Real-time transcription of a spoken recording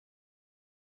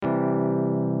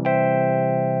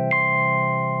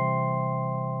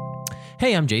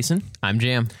Hey, I'm Jason, I'm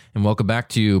Jam. and welcome back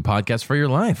to Podcast for Your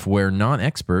Life, where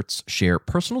non-experts share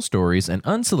personal stories and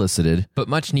unsolicited But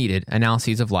much needed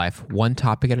analyses of life, one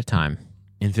topic at a time.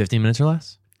 in 15 minutes or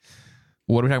less.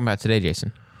 What are we talking about today,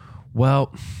 Jason?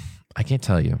 Well, I can't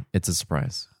tell you. It's a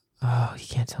surprise. Oh, you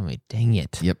can't tell me. Dang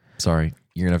it. Yep. Sorry.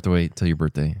 You're going to have to wait till your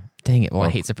birthday. Dang it. Well, I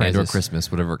hate surprises. Or Christmas,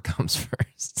 whatever comes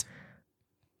first.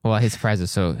 Well, I hate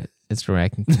surprises, so it's the way I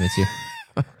can convince you.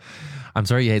 I'm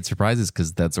sorry you hate surprises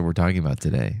because that's what we're talking about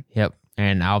today. Yep.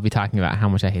 And I'll be talking about how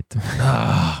much I hate them.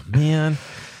 Oh, man.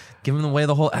 Giving away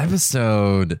the whole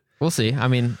episode. We'll see. I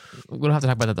mean, we don't have to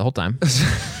talk about that the whole time.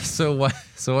 So what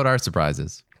are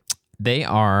surprises? They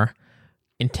are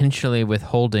intentionally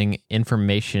withholding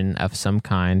information of some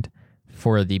kind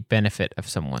for the benefit of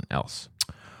someone else.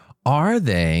 Are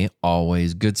they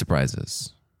always good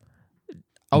surprises?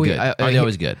 Oh, Good. yeah. Are they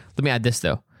always good? Let me add this,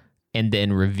 though. And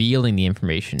then revealing the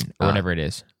information or whatever it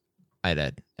is at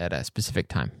a specific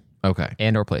time Okay.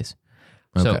 and or place.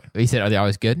 So Okay. you said, are they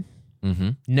always good? Mm-hmm.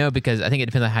 No, because I think it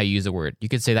depends on how you use the word. You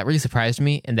could say that really surprised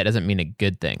me, and that doesn't mean a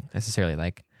good thing necessarily.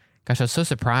 Like, gosh, I was so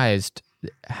surprised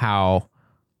how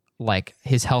like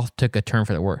his health took a turn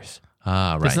for the worse.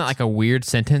 Ah, right. It's not like a weird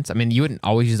sentence. I mean, you wouldn't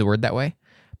always use the word that way,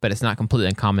 but it's not completely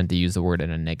uncommon to use the word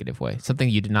in a negative way. Something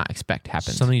you did not expect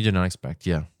happened. Something you did not expect.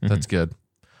 Yeah, that's good.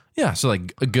 Yeah, so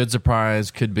like a good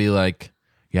surprise could be like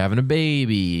you're having a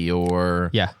baby or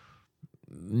Yeah.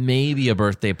 maybe a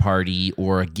birthday party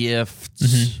or a gift,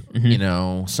 you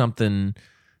know, something,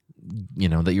 you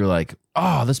know, that you're like,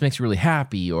 oh, this makes me really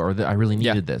happy or I really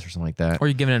needed this or something like that. Or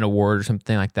you're given an award or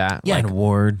something like that. Yeah, like, an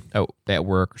award. oh, at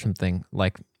work or something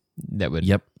like that would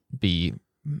Yep. be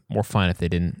more fun if they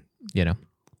didn't,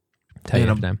 tell you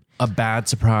And every time. a bad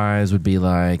surprise would be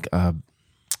like a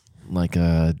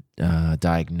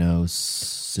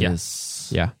diagnosis.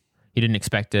 Yeah. You didn't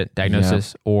expect it,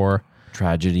 diagnosis, or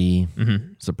Tragedy,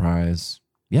 surprise.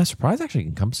 Yeah, surprise actually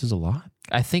encompasses a lot.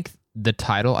 I think the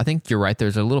title, I think you're right.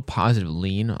 There's a little positive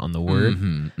lean on the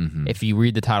word. If you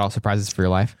read the title, Surprises for Your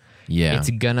Life, Yeah. most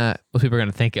people are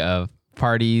going to think of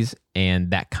parties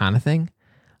and that kind of thing,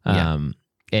 and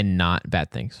not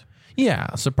bad things.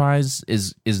 Yeah, surprise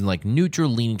is like neutral,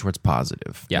 leaning towards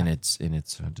positive. Yeah. in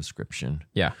its description.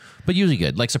 Yeah. But usually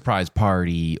good, like surprise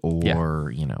party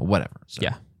or you know whatever. So.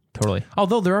 Yeah. Totally.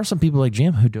 Although there are some people like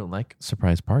Jam who don't like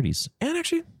surprise parties, and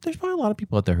actually, there's probably a lot of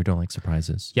people out there who don't like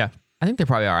surprises. Yeah. I think there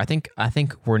probably are. I think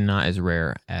we're not as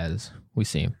rare as we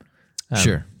seem.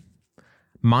 Sure.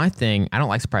 My thing, I don't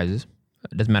like surprises.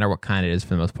 It doesn't matter what kind it is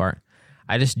for the most part.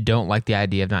 I just don't like the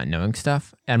idea of not knowing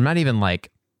stuff. And I'm not even like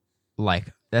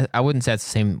that. I wouldn't say it's the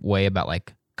same way about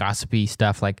like gossipy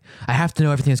stuff. Like I have to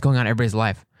know everything that's going on in everybody's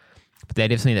life. But the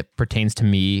idea of something that pertains to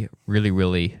me really,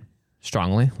 really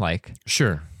strongly,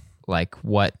 Sure. like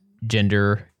what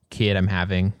gender kid I'm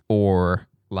having, or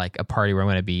like a party where I'm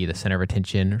going to be the center of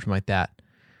attention or something like that.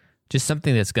 Just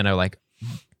something that's going to like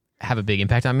have a big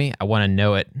impact on me. I want to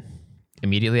know it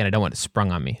immediately, and I don't want it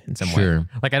sprung on me in some way. Sure.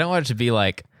 Like I don't want it to be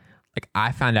like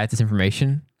I found out this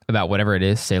information about whatever it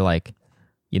is, say like,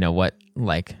 you know what,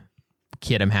 like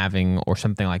kid I'm having or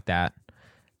something like that.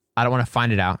 I don't want to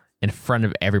find it out in front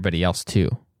of everybody else too.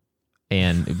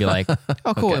 And it'd be like,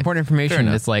 oh, cool, Okay. important Fair information.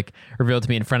 enough. It's like revealed to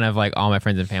me in front of like all my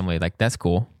friends and family. Like, that's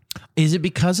cool. Is it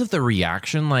because of the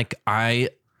reaction? Like I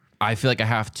feel like I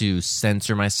have to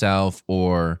censor myself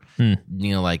or you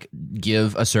know like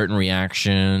give a certain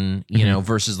reaction, you know,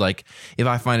 versus like if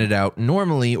I find it out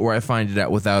normally or I find it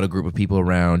out without a group of people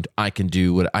around, I can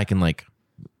do what I can like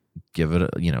give it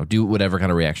do whatever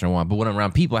kind of reaction I want. But when I'm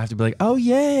around people, I have to be like, "Oh,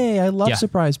 yay, I love Yeah.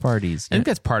 surprise parties." I think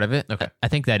that's part of it. Okay. I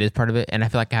think that is part of it. And I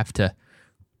feel like I have to,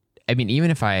 I mean,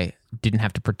 even if I didn't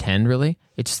have to pretend really,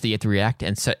 it's just that you have to react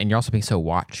and you're also being so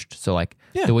watched. So like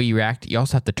Yeah. the way you react, you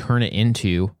also have to turn it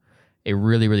into a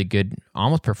really, really good,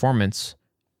 almost performance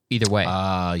either way.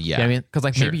 Yeah. You know what I mean? Because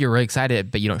like Sure. maybe you're really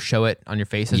excited, but you don't show it on your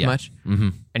face as Yeah. much.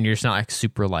 And you're just not like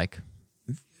super like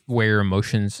wear your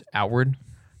emotions outward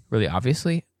really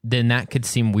obviously. Then that could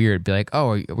seem weird. Be like,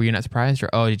 oh, were you not surprised? Or,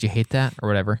 oh, did you hate that? Or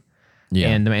whatever. Yeah.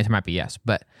 And the answer might be yes.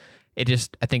 But I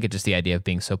think it's just the idea of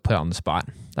being so put on the spot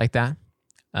like that.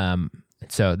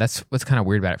 So that's what's kind of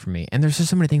weird about it for me. And there's just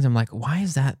so many things I'm like, why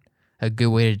is that a good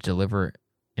way to deliver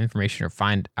information or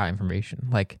find out information?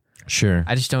 Like, Sure.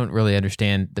 I just don't really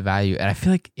understand the value. And I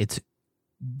feel like it's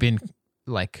been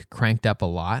like cranked up a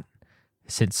lot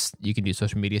since you can do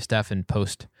social media stuff and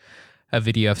post a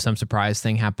video of some surprise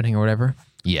thing happening or whatever.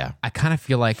 Yeah. I kind of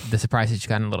feel like the surprise has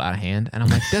gotten a little out of hand. And I'm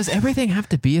like, does everything have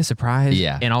to be a surprise?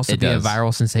 Yeah, And also it be does. a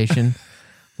viral sensation?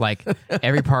 Like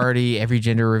every party, every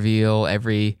gender reveal,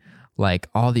 every like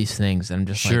all these things. And I'm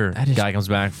just Sure. like, I just, Guy comes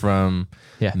back from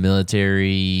Yeah.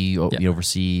 military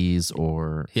overseas,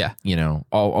 or Yeah.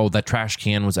 that trash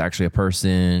can was actually a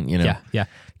person. yeah.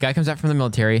 Guy comes out from the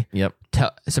military, Yep.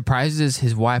 surprises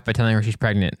his wife by telling her she's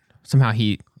pregnant. Somehow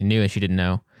he knew and she didn't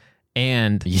know.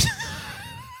 And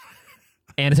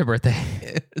and it's her birthday.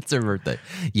 It's her birthday.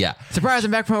 Yeah. Surprise,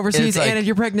 I'm back from overseas, like, and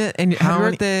you're pregnant, and how happy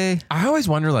many- birthday. I always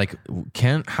wonder, like,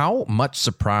 how much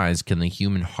surprise can the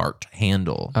human heart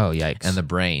handle? Oh, yikes. And the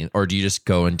brain, or do you just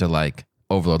go into like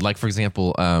overload? Like, for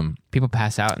example, People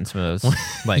pass out in some of those.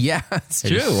 Like, yeah, it's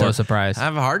they're true. just so Or surprised. I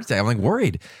have a heart attack. I'm like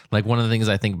worried. Like, one of the things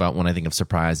I think about when I think of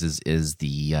surprises is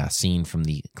the scene from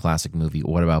the classic movie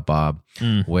What About Bob,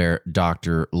 where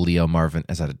Dr. Leo Marvin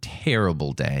has had a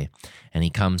terrible day, and he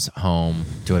comes home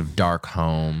to a dark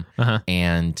home,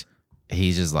 and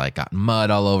he's just like got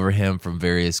mud all over him from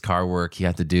various car work he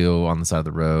had to do on the side of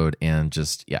the road, and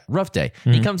just rough day.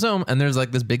 He comes home and there's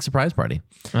like this big surprise party,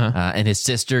 and his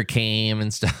sister came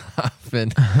and stuff,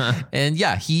 and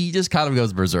he just kind of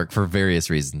goes berserk for various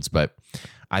reasons. But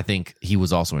I think he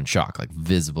was also in shock, like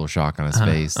visible shock on his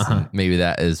face. And maybe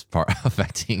that is part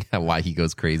affecting why he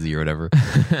goes crazy or whatever.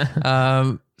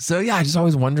 So I just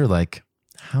always wonder, like,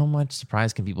 how much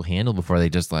surprise can people handle before they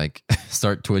just like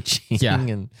start twitching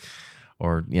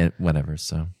or whatever.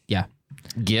 So Yeah.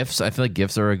 gifts, I feel like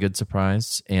gifts are a good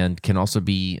surprise, and can also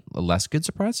be a less good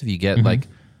surprise if you get like,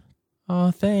 oh,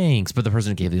 thanks, but the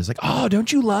person who gave it is like, oh,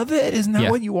 don't you love it? Isn't that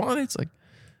what you want? It's like,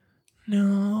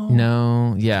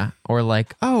 no, Yeah. Or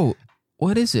like, oh,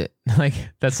 what is it? Like,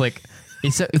 that's like,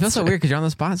 it feels so weird because you're on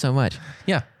the spot so much.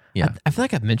 yeah. I feel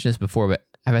like I've mentioned this before, but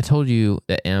have I told you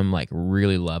that Em like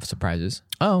really loves surprises?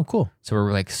 Oh, cool. So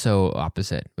we're like so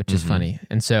opposite, which is funny.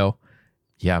 And so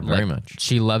Yeah, very like, much.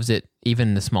 she loves it,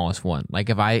 even the smallest one. Like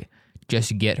if I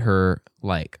just get her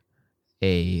like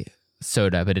a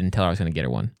soda, but didn't tell her I was going to get her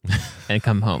one, and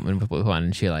come home and put one,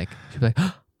 and she'd be like,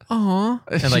 "Aw,"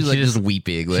 and She's like just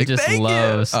weeping. Like, she just "Thank you."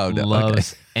 loves Oh, no,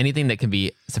 loves anything that can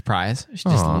be a surprise. She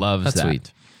just Aw, loves that's that.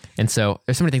 sweet. And so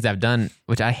there's so many things I've done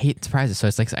which I hate surprises. So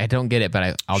it's like I don't get it,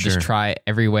 but I'll Sure. just try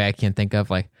every way I can think of.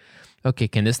 Like, okay,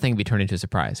 can this thing be turned into a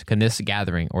surprise? Can this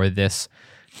gathering or this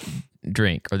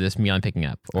drink or this meal I'm picking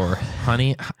up or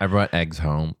Honey, I brought eggs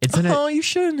home. It's in oh, you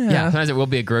shouldn't have. yeah, sometimes it will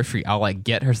be a grocery. I'll like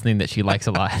get her something that she likes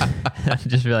a lot.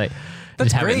 Just be like, That's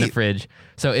just have it in the great. fridge.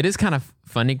 So it is kind of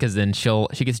funny because then she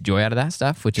gets joy out of that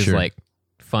stuff, which is Sure. like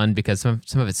fun because some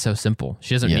of it's so simple.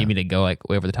 She doesn't Yeah. need me to go like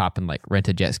way over the top and like rent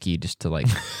a jet ski just to like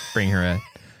bring her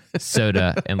a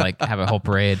soda and like have a whole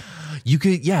parade. You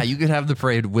could have the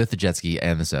parade with the jet ski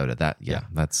and the soda.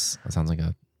 That sounds like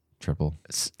a triple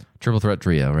threat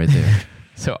trio right there.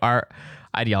 So our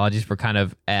ideologies were kind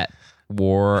of at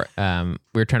war. We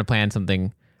were trying to plan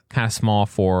something kind of small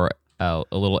for a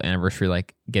little anniversary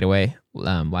like getaway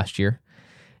last year,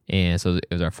 and so it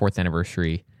was our 4th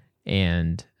anniversary.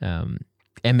 And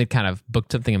Em had kind of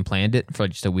booked something and planned it for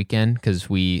just a weekend because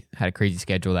we had a crazy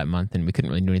schedule that month and we couldn't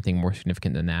really do anything more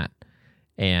significant than that.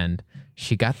 And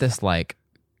she got this like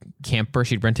camper.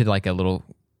 She'd rented like a little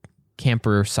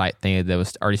camper site thing that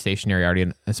was already stationary, already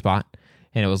in a spot.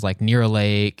 And it was like near a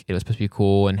lake. It was supposed to be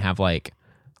cool and have like,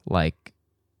 I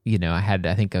had,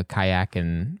 I think, a kayak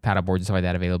and paddleboards and stuff like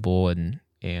that available. And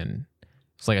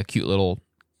it's like a cute little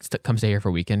come stay here for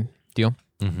a weekend deal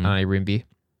on Airbnb.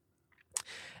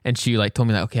 And she like told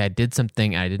me that, okay, I did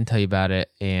something and I didn't tell you about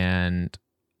it. And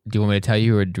do you want me to tell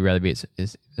you, or do you rather be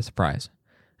a surprise?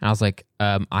 And I was like,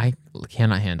 I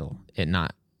cannot handle it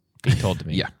not being told to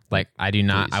me. Yeah. Like I do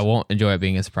not, Please. I won't enjoy it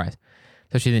being a surprise.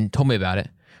 So she then told me about it,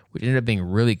 which ended up being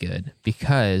really good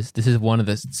because this is one of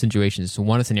the situations,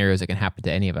 one of the scenarios that can happen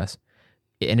to any of us.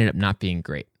 It ended up not being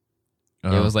great. It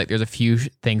was like, there's a few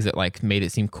things that like made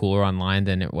it seem cooler online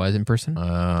than it was in person.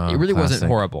 It really wasn't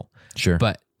horrible. Sure.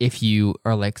 But if you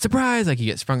are like, surprise, like you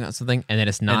get sprung on something and then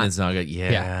it's not, and it's not good.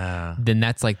 Yeah. then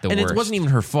that's like the And worst. it wasn't even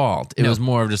her fault. It No. was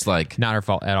more of just like, Not her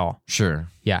fault at all. sure.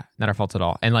 Yeah, not our fault at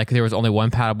all. And like there was only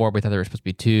one paddleboard, we thought there were supposed to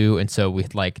be 2, and so we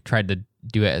like tried to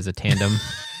do it as a tandem,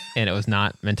 and it was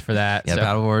not meant for that. Yeah, So-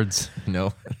 paddleboards.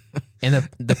 No. and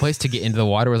the place to get into the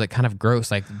water was like kind of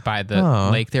gross, like by the Aw.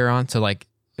 lake they're on. So like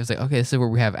it was like, okay, this is where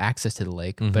we have access to the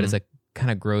lake, but it's a kind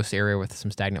of gross area with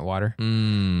some stagnant water,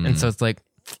 and so it's like,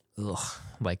 ugh,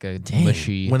 like a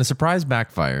mushy. When a surprise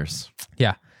backfires.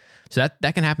 Yeah. So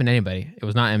that can happen to anybody. It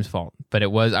was not M's fault, but I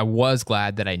was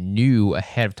glad that I knew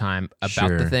ahead of time about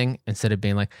the Sure. thing instead of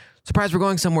being like, surprise, we're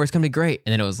going somewhere. It's going to be great.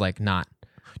 And then it was like, not.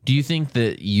 Do you think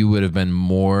that you would have been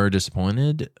more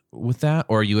disappointed with that?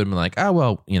 Or you would have been like, oh,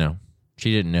 well, she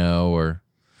didn't know, or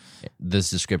this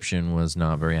description was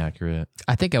not very accurate?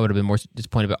 I think I would have been more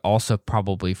disappointed, but also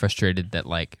probably frustrated that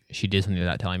like she did something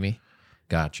without telling me.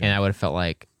 Gotcha. And I would have felt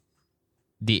like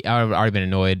I would have already been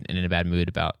annoyed and in a bad mood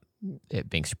about it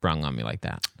being sprung on me like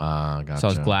that. Gotcha. So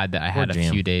I was glad that I had a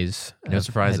few days. No of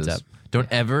surprises. heads up.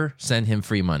 Don't ever send him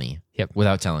free money. Yep.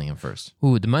 Without telling him first.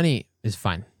 Ooh, the money is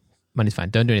fine. Money's fine.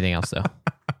 Don't do anything else though.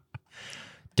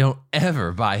 Don't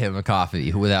ever buy him a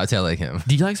coffee without telling him.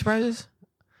 Do you like surprises?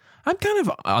 I'm kind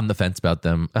of on the fence about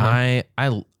them. Uh-huh.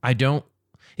 I don't.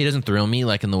 It doesn't thrill me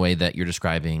like in the way that you're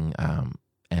describing.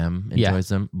 M enjoys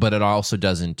them, but it also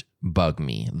doesn't bug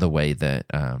me the way that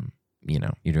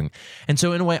you're doing. And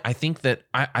so in a way, I think that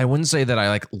I wouldn't say that I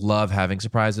like love having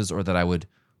surprises or that I would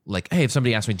like. Hey, if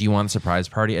somebody asked me, "Do you want a surprise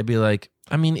party?" I'd be like,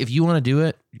 I mean, if you want to do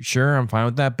it, sure, I'm fine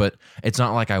with that. But it's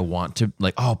not like I want to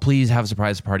like, oh, please have a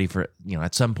surprise party for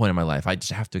at some point in my life. I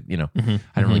just have to I don't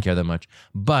really care that much.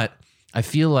 But I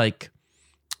feel like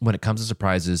when it comes to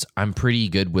surprises, I'm pretty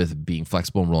good with being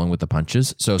flexible and rolling with the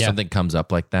punches. So if something comes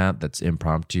up like that's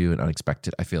impromptu and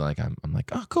unexpected, I feel like I'm like,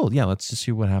 oh, cool. Yeah, let's just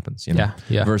see what happens. Yeah.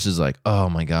 Versus like, oh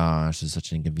my gosh, this is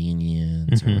such an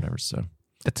inconvenience or whatever. So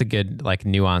that's a good like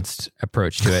nuanced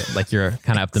approach to it. Like you're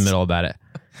kind of up the middle about it.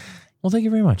 Well, thank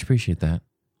you very much. Appreciate that.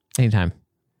 Anytime.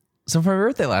 So for my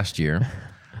birthday last year,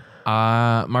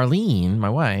 Marlene, my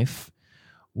wife,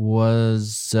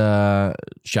 was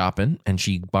shopping and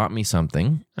she bought me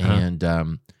something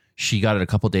and she got it a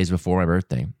couple days before my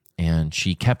birthday and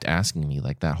she kept asking me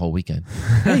like that whole weekend,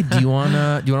 hey, do you want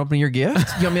to open your gift?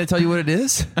 Do you want me to tell you what it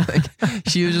is? Like,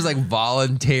 she was just like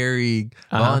volunteering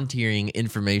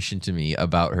information to me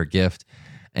about her gift.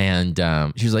 And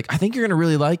she was like, I think you're going to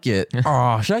really like it.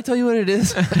 Oh, should I tell you what it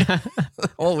is?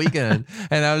 Whole weekend.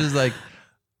 And I was just like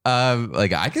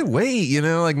I could wait,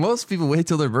 like most people wait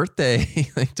till their birthday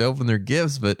like to open their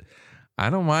gifts, but I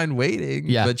don't mind waiting.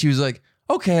 Yeah. But she was like,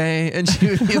 okay. And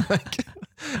she would be like,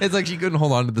 it's like she couldn't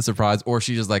hold on to the surprise, or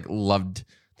she just like loved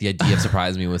the idea of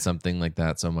surprising me with something like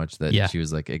that so much that she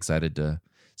was like excited to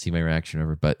see my reaction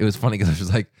over. But it was funny because I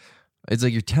was like, it's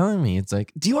like, you're telling me, it's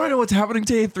like, do you want to know what's happening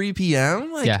today at 3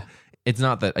 p.m.? Like, it's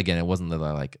not that, again, it wasn't that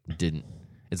I like didn't,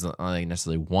 it's not like I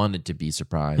necessarily wanted to be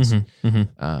surprised.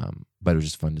 But it was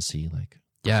just fun to see, like,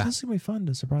 this is going to be fun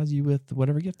to surprise you with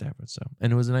whatever gift I have. So,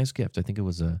 and it was a nice gift. I think it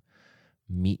was a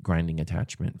meat grinding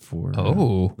attachment for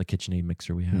the KitchenAid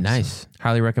mixer we have. Nice. So,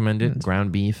 highly recommend it.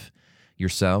 Ground beef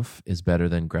yourself is better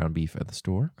than ground beef at the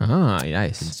store. Oh, nice.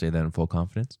 I can say that in full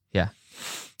confidence. Yeah.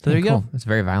 So there you go. It's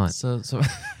very violent. So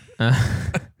you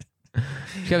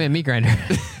got me a meat grinder.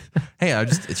 Hey,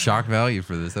 it's shock value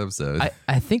for this episode.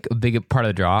 I think a big part of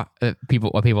the draw,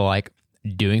 what people like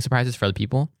doing surprises for other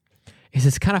people, is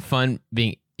it's kind of fun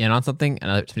being in on something and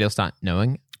other people not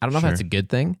knowing. I don't know if that's a good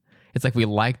thing. It's like we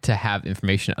like to have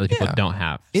information other people don't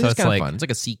have. It's kind of fun. It's like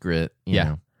a secret. You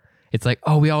know. It's like,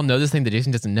 oh, we all know this thing that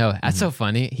Jason doesn't know. That's so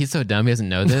funny. He's so dumb. He doesn't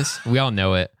know this. We all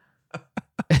know it.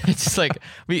 It's just like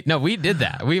we did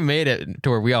that. We made it to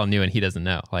where we all knew and he doesn't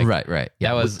know. Like right.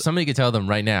 That was somebody could tell them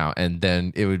right now, and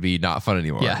then it would be not fun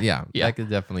anymore. Yeah. That could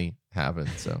definitely happen.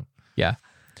 So yeah.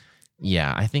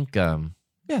 I think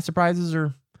surprises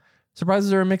are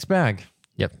a mixed bag.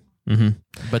 Yep.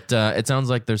 But it sounds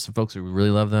like there's some folks who really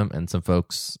love them and some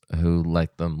folks who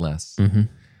like them less.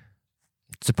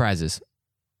 Surprises.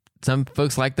 Some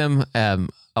folks like them a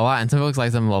lot, and some folks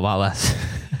like them a lot less.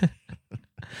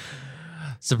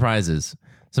 Surprises.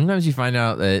 Sometimes you find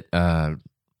out that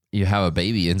you have a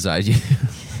baby inside you.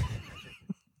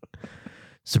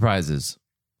 Surprises.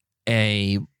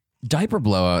 A diaper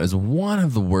blowout is one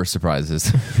of the worst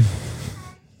surprises.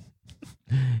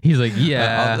 He's like,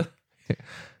 yeah.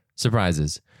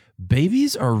 Surprises.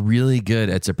 Babies are really good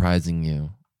at surprising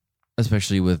you,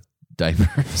 especially with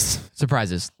diapers.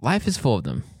 Surprises. Life is full of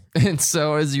them. And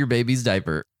so is your baby's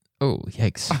diaper. Oh,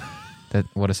 yikes.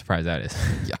 What a surprise that is.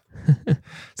 Yeah.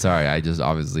 Sorry, I just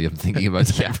obviously am thinking about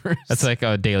diapers. That's like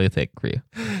a daily thing for you.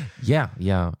 Yeah.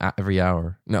 Every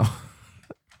hour. No.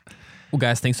 Well,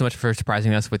 guys, thanks so much for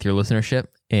surprising us with your listenership,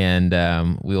 and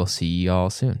we will see y'all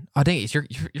soon. Oh, dang it. You're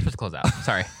supposed to close out.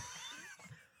 Sorry.